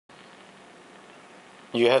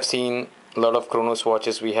You have seen a lot of Chronos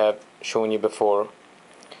watches we have shown you before.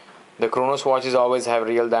 The Chronos watches always have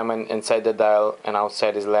real diamond inside the dial and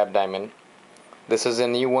outside is lab diamond. This is a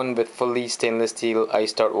new one with fully stainless steel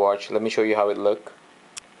iced out watch. Let me show you how it look.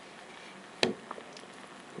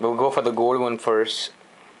 We'll go for the gold one first.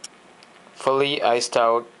 Fully iced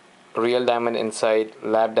out, real diamond inside,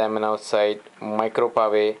 lab diamond outside, micro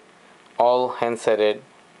pave, all hand setted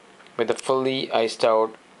with a fully iced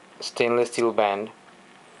out stainless steel band.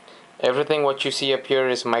 Everything what you see up here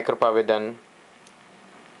is micro pave done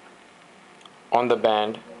on the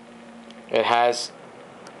band. It has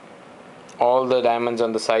all the diamonds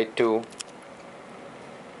on the side too.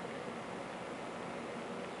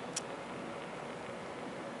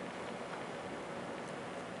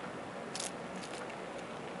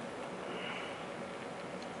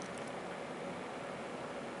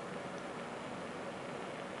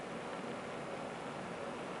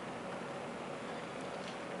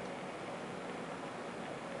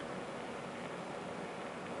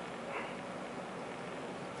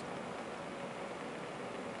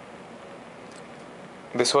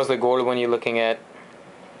 This was the gold one you're looking at.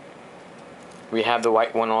 We have the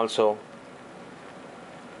white one also.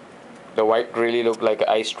 The white really looked like an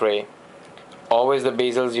ice tray. Always the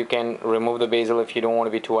bezels, you can remove the bezel if you don't want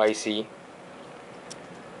to be too icy.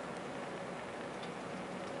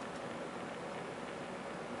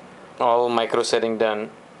 All micro setting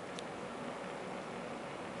done.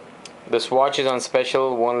 This watch is on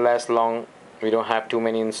special, won't last long. We don't have too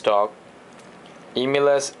many in stock. Email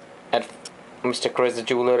us at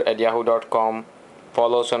mrchristhejeweler@yahoo.com.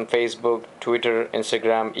 Follow us on Facebook, Twitter,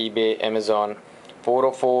 Instagram, eBay, Amazon.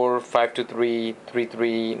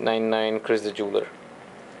 404-523-3399 Chris the Jeweler.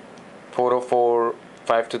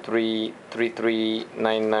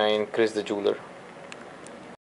 404-523-3399 Chris the Jeweler.